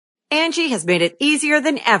Angie has made it easier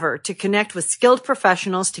than ever to connect with skilled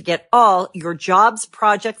professionals to get all your jobs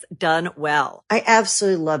projects done well. I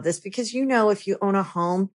absolutely love this because, if you own a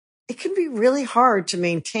home, it can be really hard to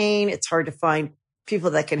maintain. It's hard to find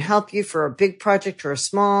people that can help you for a big project or a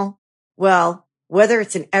small. Well, whether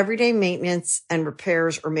it's in everyday maintenance and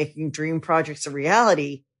repairs or making dream projects a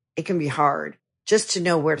reality, it can be hard just to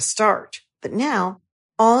know where to start. But now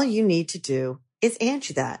all you need to do is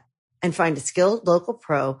Angie that and find a skilled local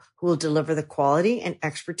pro who will deliver the quality and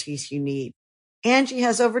expertise you need. Angie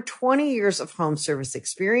has over 20 years of home service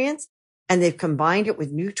experience, and they've combined it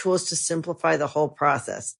with new tools to simplify the whole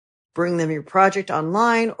process. Bring them your project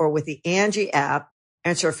online or with the Angie app,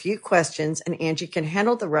 answer a few questions, and Angie can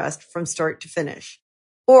handle the rest from start to finish.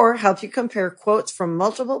 Or help you compare quotes from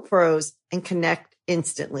multiple pros and connect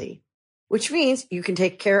instantly, which means you can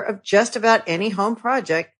take care of just about any home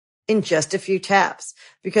project in just a few taps.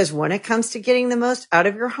 Because when it comes to getting the most out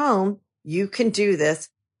of your home, you can do this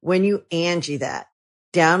when you Angie that.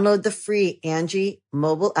 Download the free Angie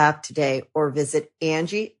mobile app today or visit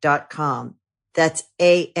Angie.com. That's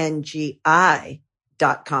ANGI.com.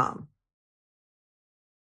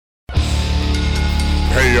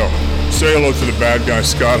 Hey, yo, say hello to the bad guy,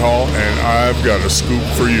 Scott Hall, and I've got a scoop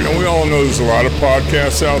for you. And we all know there's a lot of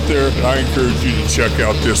podcasts out there, and I encourage you to check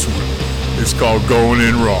out this one. It's called Going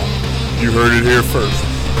In Raw. You heard it here first.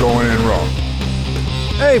 Going In Raw.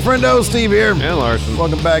 Hey, friendo, Steve here. And Larson.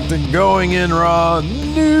 Welcome back to Going In Raw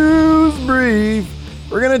News Brief.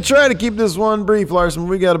 We're going to try to keep this one brief, Larson.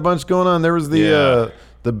 We got a bunch going on. There was the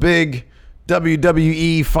big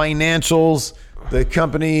WWE financials. The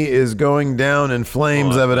company is going down in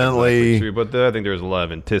flames, evidently. True, but I think there's a lot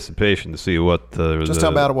of anticipation to see what just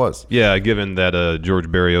how bad it was. Yeah, given that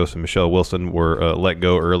George Barrios and Michelle Wilson were let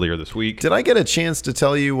go earlier this week. Did I get a chance to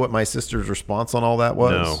tell you what my sister's response on all that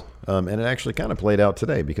was? No. And it actually kind of played out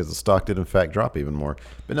today because the stock did, in fact, drop even more.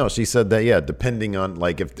 But no, she said that, depending on,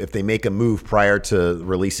 if they make a move prior to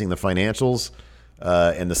releasing the financials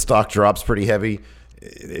and the stock drops pretty heavy,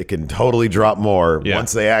 it can totally drop more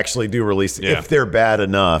once they actually do release it, if they're bad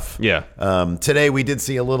enough. Yeah. Today we did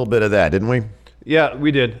see a little bit of that, didn't we? Yeah,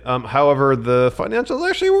 we did. However, the financials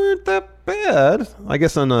actually weren't that bad, I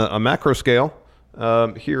guess, on a macro scale.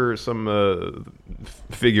 Here are some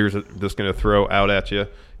figures I'm just going to throw out at you.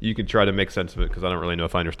 You can try to make sense of it because I don't really know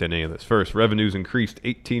if I understand any of this. First, revenues increased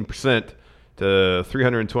 18% to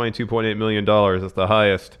 $322.8 million. That's the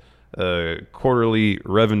highest quarterly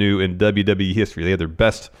revenue in WWE history. They had their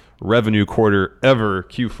best revenue quarter ever,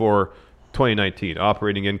 Q4 2019.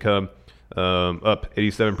 Operating income up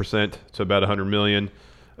 87% to about $100 million.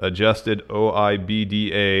 Adjusted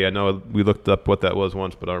OIBDA, I know we looked up what that was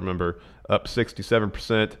once, but I don't remember, up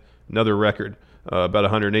 67%. Another record, about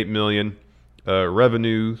 $108 million.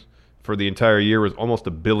 Revenues for the entire year was almost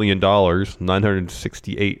 $1 billion,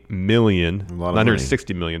 $960 million,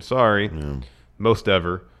 most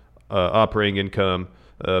ever. Operating income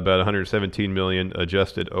about $117 million.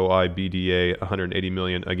 Adjusted OIBDA $180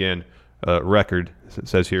 million. Again, record, it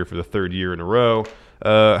says here, for the third year in a row.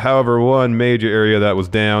 However, one major area that was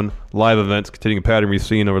down, live events, continuing a pattern we've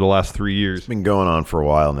seen over the last 3 years. It's been going on for a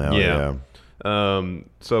while now. Yeah.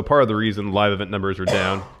 So part of the reason live event numbers are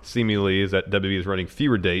down, seemingly, is that WWE is running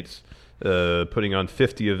fewer dates, putting on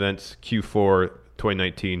 50 events Q4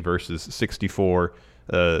 2019 versus 64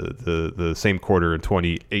 the same quarter in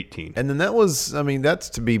 2018. And then that's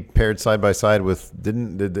to be paired side by side with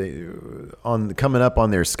did they on coming up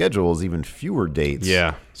on their schedules even fewer dates.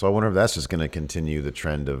 Yeah. So I wonder if that's just going to continue the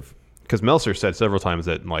trend of, because Meltzer said several times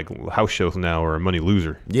that house shows now are a money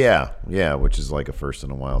loser. Yeah, which is like a first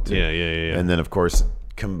in a while too. Yeah. And then of course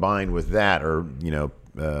combined with that, or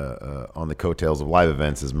on the coattails of live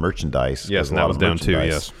events, is merchandise. Yes, and that was down too.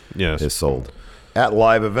 Yes, is sold at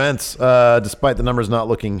live events. Despite the numbers not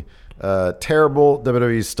looking terrible,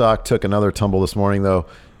 WWE's stock took another tumble this morning, though,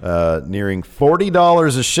 nearing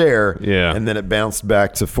 $40 a share. Yeah, and then it bounced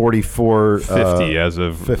back to $44.50 as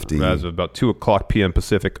of about 2:00 p.m.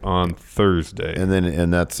 Pacific on Thursday.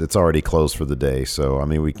 And it's already closed for the day. So I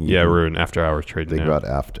mean, we're in after hours trading. They got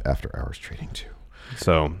after hours trading too.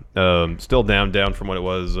 So still down from what it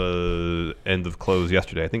was end of close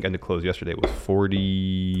yesterday. I think end of close yesterday was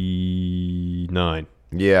 49.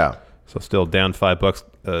 Yeah. So still down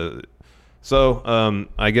 $5.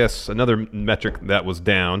 I guess another metric that was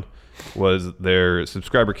down was their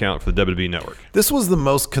subscriber count for the WWE Network. This was the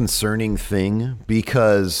most concerning thing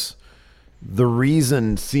because the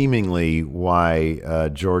reason seemingly why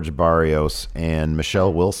George Barrios and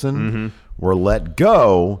Michelle Wilson were let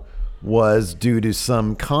go was due to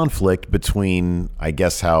some conflict between, I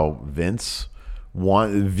guess, how Vince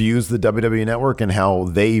views the WWE Network and how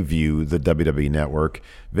they view the WWE Network.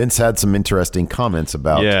 Vince had some interesting comments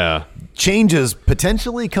about changes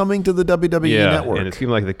potentially coming to the WWE Network. And it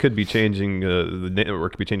seemed like they could be changing, the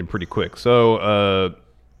network could be changing pretty quick. So, of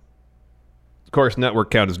course,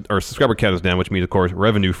 network count or subscriber count is down, which means, of course,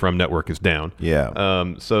 revenue from network is down. Yeah.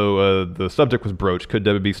 So the subject was broached. Could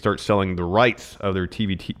WWE start selling the rights of their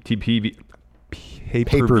pay-per-view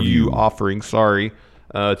offering, to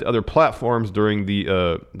other platforms during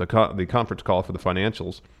the conference call for the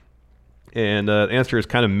financials? And the answer is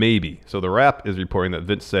kind of maybe. So the Wrap is reporting that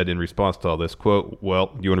Vince said in response to all this, quote, well,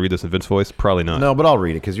 do you want to read this in Vince voice? Probably not. No, but I'll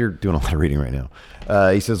read it because you're doing a lot of reading right now.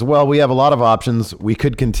 He says, well, we have a lot of options. We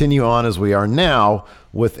could continue on as we are now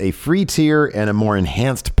with a free tier and a more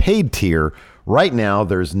enhanced paid tier. Right now,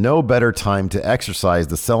 there's no better time to exercise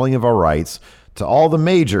the selling of our rights to all the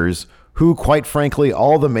majors who, quite frankly,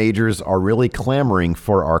 all the majors are really clamoring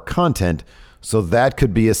for our content. So that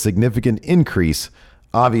could be a significant increase,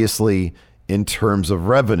 obviously, in terms of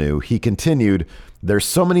revenue. He continued, there's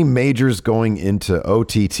so many majors going into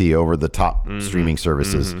OTT, over the top streaming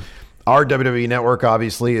services. Our WWE Network,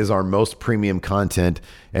 obviously, is our most premium content,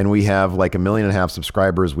 and we have like 1.5 million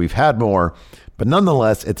subscribers. We've had more, but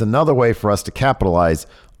nonetheless, it's another way for us to capitalize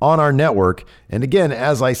on our network. And again,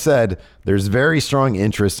 as I said, there's very strong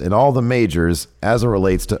interest in all the majors as it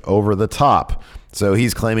relates to over the top. So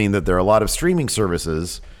he's claiming that there are a lot of streaming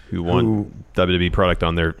services who want WWE product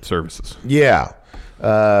on their services. Yeah.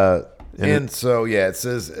 It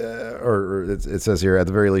says, it says here, at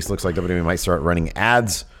the very least, looks like WWE might start running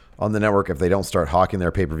ads on the network if they don't start hawking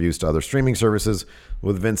their pay-per-views to other streaming services,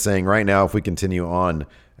 with Vince saying right now, if we continue on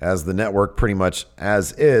as the network pretty much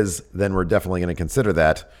as is, then we're definitely going to consider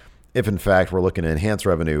that. If in fact we're looking to enhance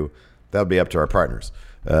revenue, that would be up to our partners.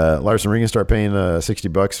 Larson, we're going to start paying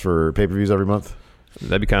 $60 for pay-per-views every month?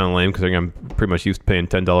 That'd be kind of lame because I'm pretty much used to paying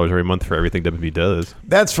 $10 every month for everything WWE does.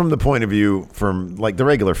 That's from the point of view from like the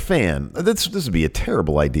regular fan. This would be a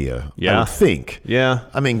terrible idea. I would think. Yeah.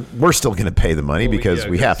 I mean, we're still going to pay the money because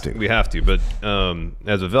we have to. We have to, but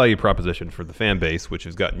as a value proposition for the fan base, which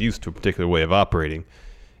has gotten used to a particular way of operating,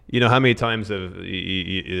 you know, how many times have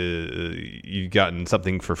you gotten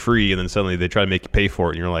something for free and then suddenly they try to make you pay for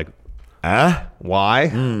it and you're like, why?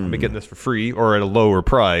 I'm getting this for free or at a lower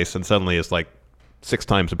price, and suddenly it's like 6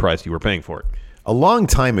 times the price you were paying for it. A long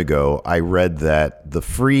time ago, I read that the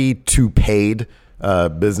free to paid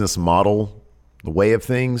business model, the way of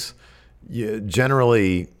things,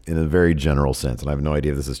 generally, in a very general sense, and I have no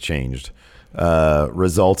idea if this has changed,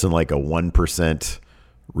 results in like a 1%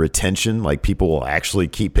 retention. Like people will actually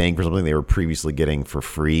keep paying for something they were previously getting for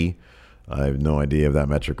free. I have no idea if that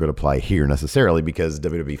metric would apply here necessarily because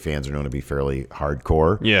WWE fans are known to be fairly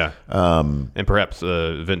hardcore. Yeah. And perhaps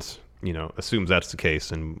Vince, assumes that's the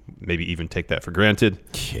case and maybe even take that for granted.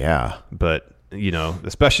 Yeah. But,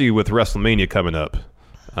 especially with WrestleMania coming up,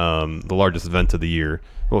 the largest event of the year.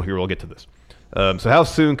 Well, here, we'll get to this. So how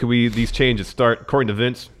soon could these changes start? According to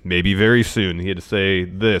Vince, maybe very soon. He had to say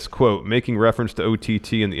this, quote, making reference to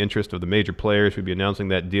OTT in the interest of the major players. We'd be announcing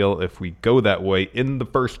that deal if we go that way in the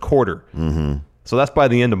first quarter. So that's by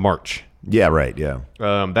the end of March. Yeah, right, yeah.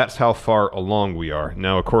 That's how far along we are.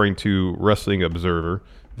 Now, according to Wrestling Observer,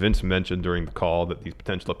 Vince mentioned during the call that these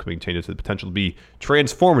potential upcoming changes have the potential to be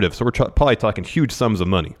transformative. So we're probably talking huge sums of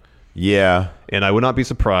money. Yeah. And I would not be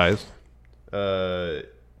surprised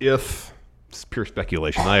if... It's pure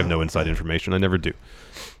speculation. I have no inside information. I never do.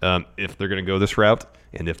 If they're going to go this route,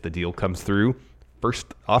 and if the deal comes through,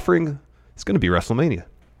 first offering is going to be WrestleMania.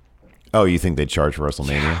 Oh, you think they'd charge for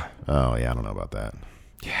WrestleMania? Yeah. Oh, yeah, I don't know about that.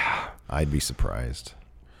 Yeah, I'd be surprised.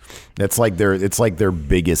 It's like their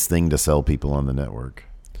biggest thing to sell people on the network.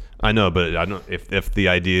 I know, but I don't. If the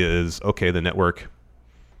idea is okay, the network,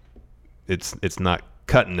 it's not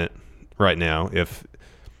cutting it right now.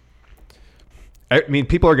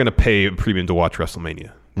 People are going to pay a premium to watch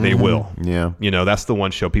WrestleMania. They will. Yeah. That's the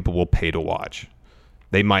one show people will pay to watch.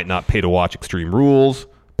 They might not pay to watch Extreme Rules,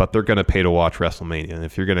 but they're going to pay to watch WrestleMania. And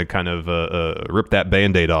if you're going to kind of rip that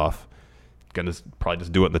Band-Aid off, going to probably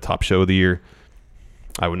just do it in the top show of the year,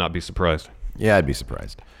 I would not be surprised. Yeah, I'd be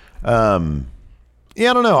surprised. I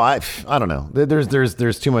don't know. I don't know.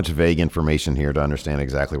 There's too much vague information here to understand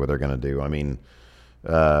exactly what they're going to do. I mean,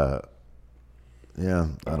 I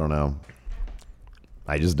don't know.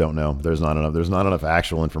 I just don't know. There's not enough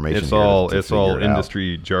actual information. It's all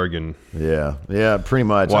industry jargon. Yeah, pretty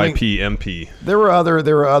much. YPMP. There were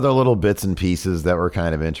other little bits and pieces that were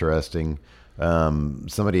kind of interesting.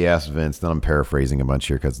 Somebody asked Vince, then I'm paraphrasing a bunch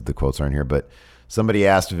here because the quotes aren't here, but somebody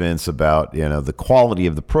asked Vince about the quality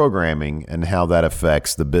of the programming and how that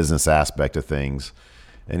affects the business aspect of things.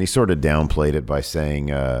 and he sort of downplayed it by saying,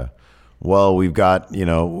 well, we've got new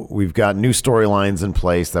storylines in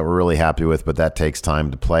place that we're really happy with, but that takes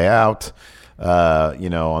time to play out. On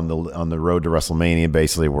the road to WrestleMania,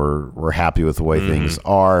 basically we're happy with the way things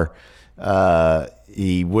are.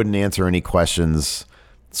 He wouldn't answer any questions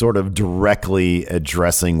sort of directly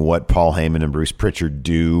addressing what Paul Heyman and Bruce Pritchard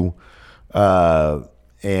do.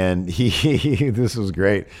 And he this was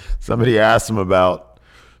great. Somebody asked him,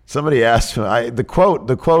 the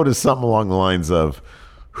quote is something along the lines of,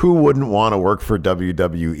 who wouldn't want to work for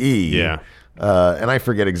WWE? Yeah. And I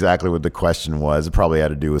forget exactly what the question was. It probably had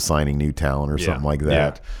to do with signing new talent or something like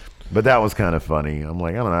that. Yeah. But that was kind of funny. I'm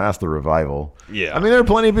like, I don't know, ask the Revival. Yeah. I mean, there are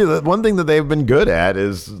plenty of people. One thing that they've been good at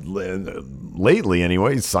is, lately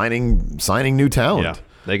anyway, signing new talent. Yeah.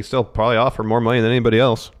 They can still probably offer more money than anybody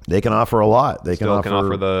else. They can offer a lot. They still can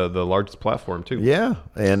offer the largest platform too. Yeah.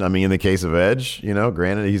 And I mean, in the case of Edge,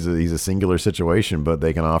 granted he's a singular situation, but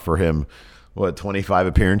they can offer him 25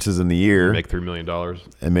 appearances in the year, make $3 million,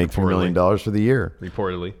 and make $3 million for the year,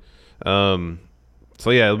 reportedly. So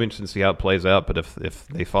yeah, it'll be interesting to see how it plays out. But if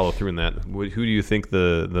they follow through in that, who do you think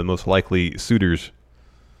the most likely suitors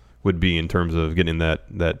would be in terms of getting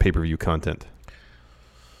that pay-per-view content?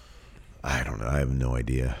 I don't know. I have no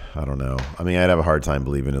idea. I don't know. I mean, I'd have a hard time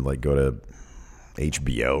believing it go to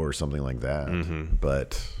HBO or something like that. Mm-hmm.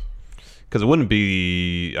 But because it wouldn't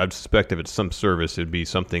be, I'd suspect if it's some service, it'd be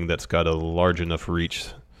something that's got a large enough reach.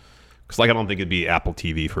 Because I don't think it'd be Apple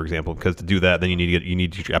TV, for example. Because to do that, then you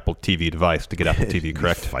need your Apple TV device to get Apple TV,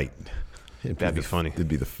 correct? Fight. That'd be funny. It'd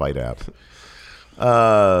be the Fight app.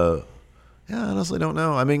 Yeah, I honestly don't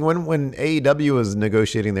know. I mean, when AEW was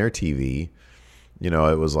negotiating their TV,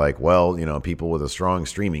 it was like, well, people with a strong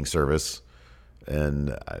streaming service,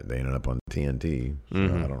 and they ended up on TNT. So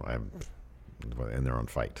and they're on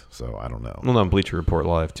Fight, so I don't know. Well, on Bleacher Report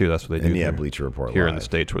Live too. That's what they do. And yeah, Bleacher Report here Live. In the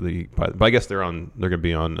States, but I guess they're going to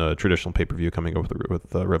be on traditional pay-per-view coming up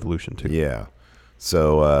with Revolution too. Yeah,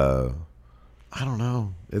 so I don't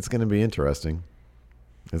know. It's going to be interesting.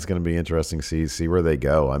 It's going to be interesting to see where they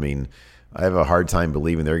go. I mean, I have a hard time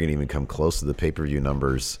believing they're going to even come close to the pay-per-view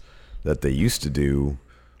numbers that they used to do.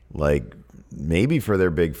 Like, maybe for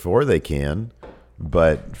their Big Four they can,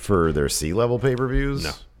 but for their C-level pay-per-views,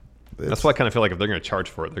 no. That's why I kind of feel like if they're going to charge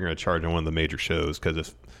for it, they're going to charge on one of the major shows.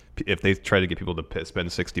 Because if they try to get people to spend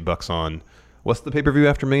 $60 on, what's the pay-per-view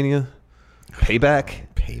after Mania? Payback.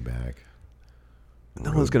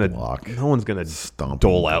 No one's gonna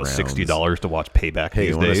dole out $60 to watch Payback these days. Hey,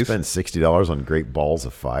 you want to spend $60 on Great Balls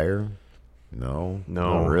of Fire? No,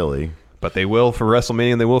 not really. But they will for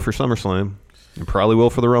WrestleMania and they will for SummerSlam. And probably will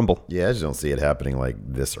for the Rumble. Yeah, I just don't see it happening like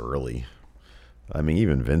this early. I mean,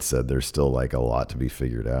 even Vince said there's still a lot to be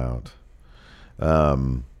figured out.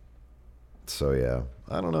 So yeah,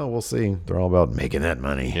 I don't know. We'll see. They're all about making that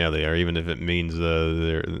money. Yeah, they are. Even if it means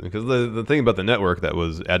because the thing about the network that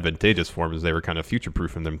was advantageous for them is they were kind of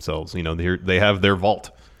future-proofing themselves. They have their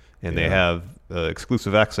vault, and they have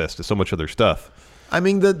exclusive access to so much of their stuff. I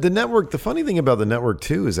mean, the network. The funny thing about the network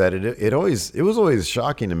too is that it was always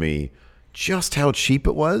shocking to me just how cheap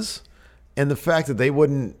it was, and the fact that they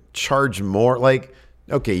wouldn't charge more. Like,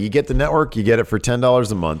 okay, you get the network, you get it for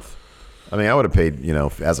 $10 a month. I mean, I would have paid,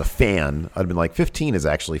 as a fan, I'd have been like, 15 is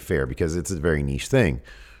actually fair because it's a very niche thing.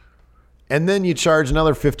 And then you charge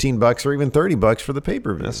another $15 or even $30 for the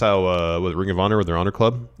pay-per-view. That's how with Ring of Honor with their Honor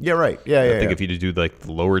Club. Yeah, right. Yeah, I think if you just do the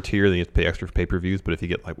lower tier, then you have to pay extra for pay-per-views. But if you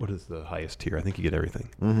get what is the highest tier? I think you get everything.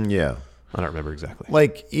 Mm-hmm, yeah. I don't remember exactly.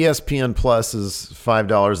 Like ESPN Plus is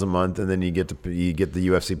 $5 a month, and then you get the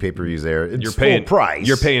UFC pay-per-views there. It's full price.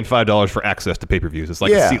 You're paying $5 for access to pay-per-views. It's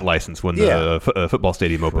like a seat license when the football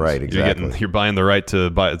stadium opens. Right, exactly. You're buying the right to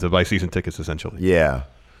buy season tickets essentially. Yeah,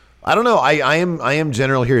 I don't know. I am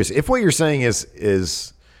generally curious if what you're saying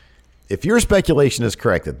is if your speculation is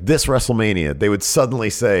correct that this WrestleMania they would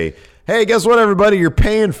suddenly say, hey, guess what, everybody, you're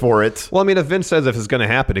paying for it. Well, I mean, if Vince says if it's going to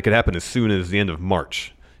happen, it could happen as soon as the end of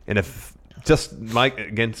March, and if just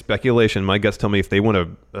speculation. My guts tell me if they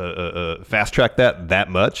want to fast track that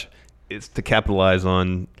much, it's to capitalize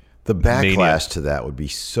on the backlash Mania. To that would be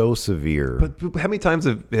so severe. But how many times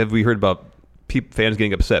have we heard about fans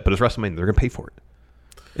getting upset? But it's WrestleMania; they're going to pay for it.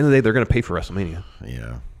 In the day, they're going to pay for WrestleMania.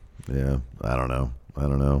 Yeah. I don't know. Or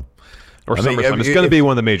SummerSlam. It's going to be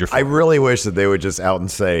one of the major. I really wish that they would just out and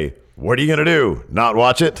say, "What are you going to do? Not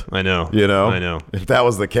watch it?" I know. I know. If that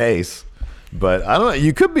was the case. But I don't know.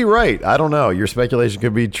 You could be right. I don't know. Your speculation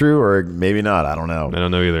could be true or maybe not. I don't know. I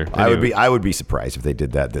don't know either. I would be surprised if they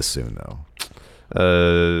did that this soon, though.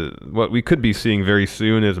 What we could be seeing very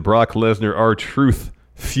soon is Brock Lesnar R-Truth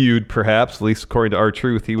feud, perhaps. At least according to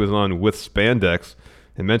R-Truth, he was on With Spandex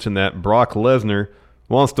and mentioned that Brock Lesnar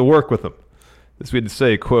wants to work with him. This we had to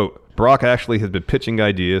say, quote, Brock actually has been pitching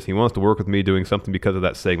ideas. He wants to work with me doing something because of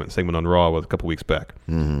that segment on Raw was a couple weeks back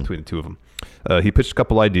between the two of them. He pitched a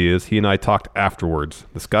couple ideas. He and I talked afterwards.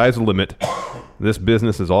 The sky's the limit. This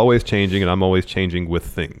business is always changing, and I'm always changing with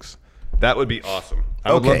things. That would be awesome.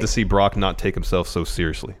 I would love to see Brock not take himself so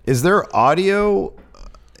seriously. Is there audio?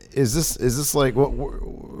 Is this like what?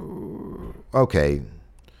 Okay,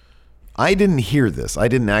 I didn't hear this. I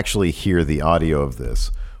didn't actually hear the audio of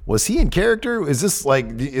this. Was he in character? Is this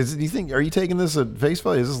like? Do you think? Are you taking this at face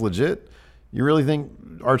value? Is this legit? You really think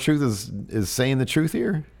R-Truth is saying the truth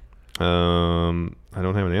here? I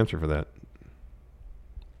don't have an answer for that.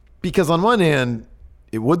 Because on one hand,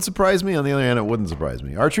 it would surprise me. On the other hand, it wouldn't surprise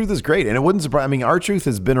me. R-Truth is great, and it wouldn't surprise. I mean, R-Truth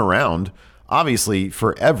has been around obviously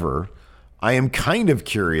forever. I am kind of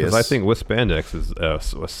curious. Because I think With Spandex is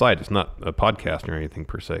a site. It's not a podcast or anything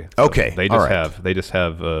per se. So okay, they just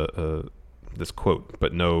have this quote,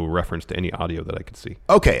 but no reference to any audio that I could see.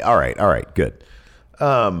 Okay, all right, good.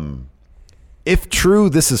 If true,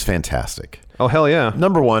 this is fantastic. Oh, hell yeah.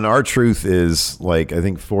 Number one, R-Truth is like, I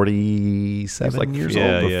think 47 years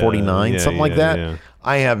old or 49, something like that. Yeah.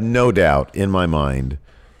 I have no doubt in my mind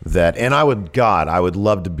that, and I would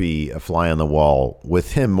love to be a fly on the wall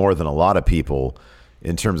with him more than a lot of people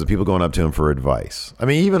in terms of people going up to him for advice. I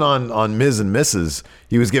mean, even on Miz and Mrs.,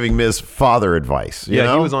 he was giving Miz father advice. You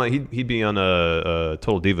know? He was on. He'd be on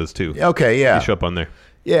Total Divas too. Okay, yeah. He'd show up on there.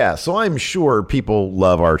 Yeah, so I'm sure people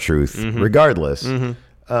love R-Truth regardless.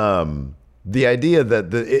 The idea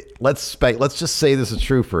that let's just say this is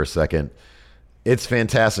true for a second. It's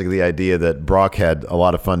fantastic, the idea that Brock had a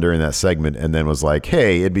lot of fun during that segment and then was like,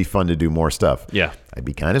 hey, it'd be fun to do more stuff. Yeah. I'd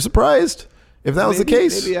be kind of surprised if that was the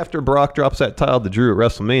case. Maybe after Brock drops that title to Drew at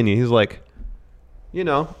WrestleMania, he's like,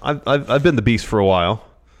 I've been the Beast for a while.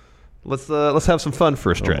 Let's have some fun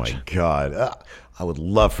for a stretch. Oh my God. I would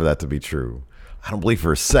love for that to be true. I don't believe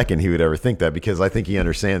for a second he would ever think that, because I think he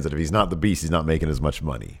understands that if he's not the Beast, he's not making as much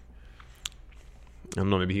money. I don't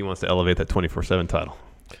know. Maybe he wants to elevate that 24/7 title.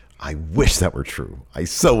 I wish that were true. I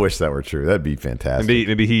so wish that were true. That'd be fantastic.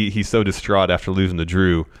 Maybe he's so distraught after losing to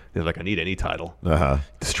Drew. He's like, I need any title.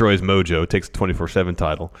 Destroys Mojo, takes the 24/7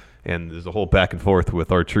 title, and there's a whole back and forth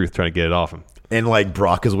with R-Truth trying to get it off him. And like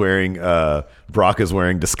Brock is wearing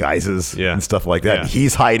disguises and stuff like that. Yeah.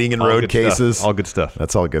 He's hiding in road cases. Stuff. All good stuff.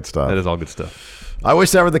 That's all good stuff. That is all good stuff. I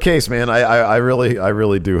wish that were the case, man. I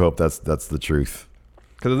really do hope that's the truth.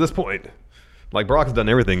 Because at this point, like, Brock has done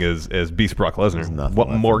everything as Beast Brock Lesnar. What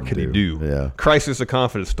more could he do? Yeah. Crisis of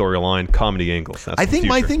Confidence storyline, comedy angles. That's I think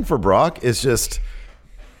my future. thing for Brock is just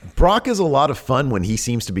Brock is a lot of fun when he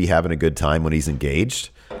seems to be having a good time when he's engaged.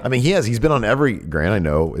 I mean, he's been on every, Grant, I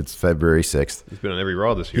know it's February 6th. He's been on every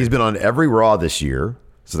Raw this year. He's been on every Raw this year,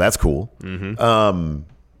 so that's cool. And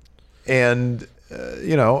an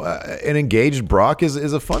engaged Brock is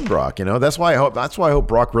a fun Brock. That's why I hope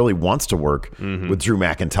Brock really wants to work with Drew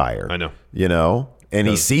McIntyre. I know. And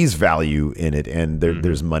he sees value in it, and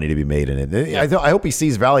there's money to be made in it. Yeah. I hope he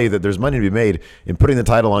sees value that there's money to be made in putting the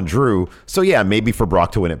title on Drew. So yeah, maybe for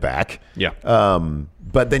Brock to win it back. Yeah.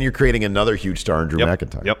 But then you're creating another huge star in Drew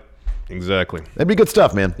McIntyre. Yep. Exactly. That'd be good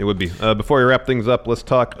stuff, man. It would be. Before we wrap things up, let's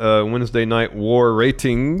talk Wednesday Night War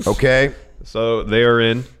ratings. Okay. So they are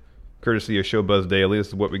in, courtesy of Showbuzz Daily. This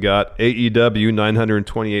is what we got. AEW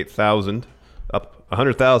 928,000, up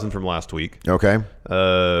 100,000 from last week. Okay.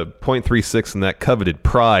 0.36 in that coveted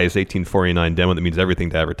prize 1849 demo that means everything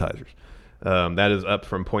to advertisers. That is up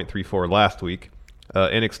from 0.34 last week.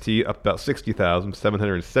 NXT up about 60,000,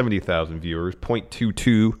 770,000 viewers.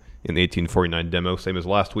 0.22 in the 1849 demo, same as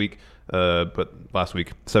last week. But last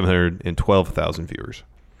week 712,000 viewers.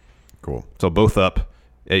 Cool. So both up.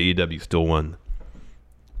 AEW still won.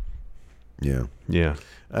 Yeah. Yeah.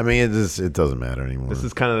 I mean, it doesn't matter anymore. This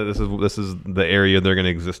is the area they're going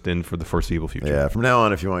to exist in for the foreseeable future. Yeah. From now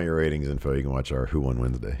on, if you want your ratings info, you can watch our Who Won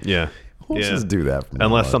Wednesday. Yeah. Let's just do that.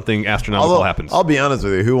 Unless something astronomical happens. I'll be honest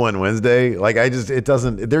with you. Who Won Wednesday? Like, it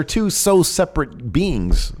doesn't. They're two so separate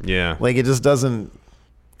beings. Yeah. Like, it just doesn't.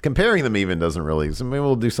 Comparing them even doesn't really. So maybe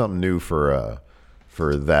we'll do something new for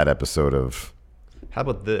that episode of. How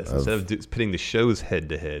about this? Instead of pitting the shows head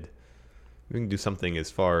to head, we can do something as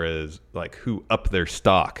far as like who upped their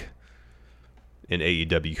stock in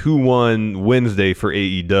AEW. Who won Wednesday for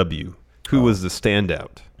AEW? Who was the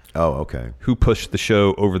standout? Oh, okay. Who pushed the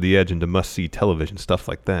show over the edge into must-see television? Stuff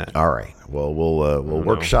like that. All right. Well, we'll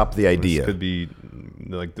workshop the idea. This could be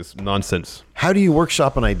like this nonsense. How do you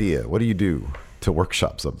workshop an idea? What do you do to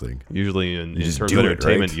workshop something? Usually in terms of do it,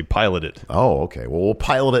 entertainment, right? you pilot it. Oh, okay. Well, we'll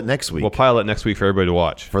pilot it next week. We'll pilot next week for everybody to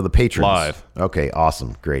watch. For the patrons. Live. Okay,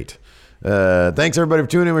 awesome. Great. Thanks everybody for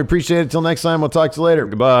tuning in. We appreciate it. Till next time, we'll talk to you later.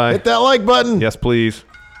 Goodbye. Hit that like button. Yes, please.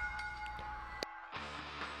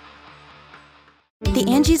 The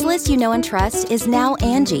Angie's List you know and trust is now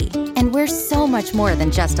Angie, and we're so much more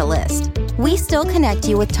than just a list. We still connect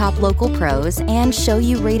you with top local pros and show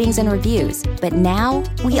you ratings and reviews, but now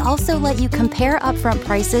we also let you compare upfront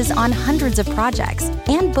prices on hundreds of projects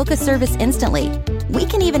and book a service instantly. We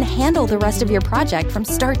can even handle the rest of your project from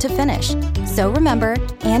start to finish. So remember,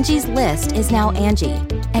 Angie's List is now Angie,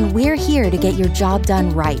 and we're here to get your job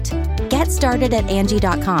done right. Get started at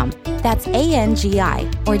Angie.com. That's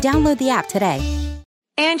ANGI, or download the app today.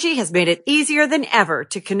 Angie has made it easier than ever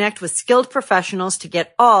to connect with skilled professionals to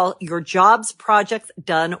get all your jobs projects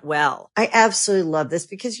done well. I absolutely love this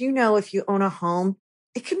because, you know, if you own a home,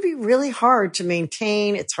 it can be really hard to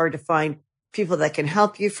maintain. It's hard to find people that can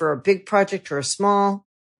help you for a big project or a small.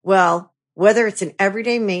 Well, whether it's in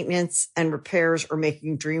everyday maintenance and repairs or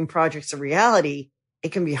making dream projects a reality,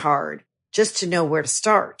 it can be hard just to know where to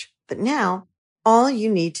start. But now all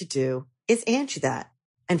you need to do is Angie that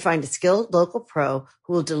and find a skilled local pro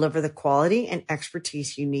who will deliver the quality and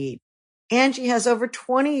expertise you need. Angie has over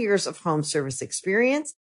 20 years of home service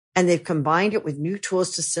experience, and they've combined it with new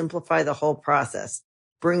tools to simplify the whole process.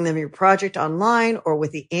 Bring them your project online or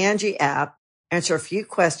with the Angie app, answer a few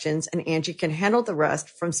questions, and Angie can handle the rest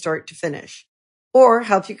from start to finish. Or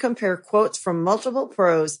help you compare quotes from multiple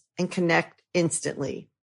pros and connect instantly,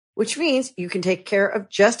 which means you can take care of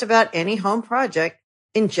just about any home project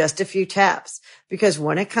in just a few taps. Because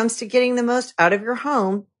when it comes to getting the most out of your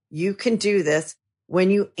home, you can do this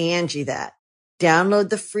when you Angie that. Download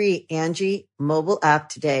the free Angie mobile app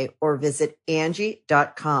today or visit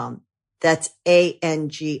Angie.com. That's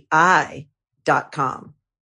ANGI.com.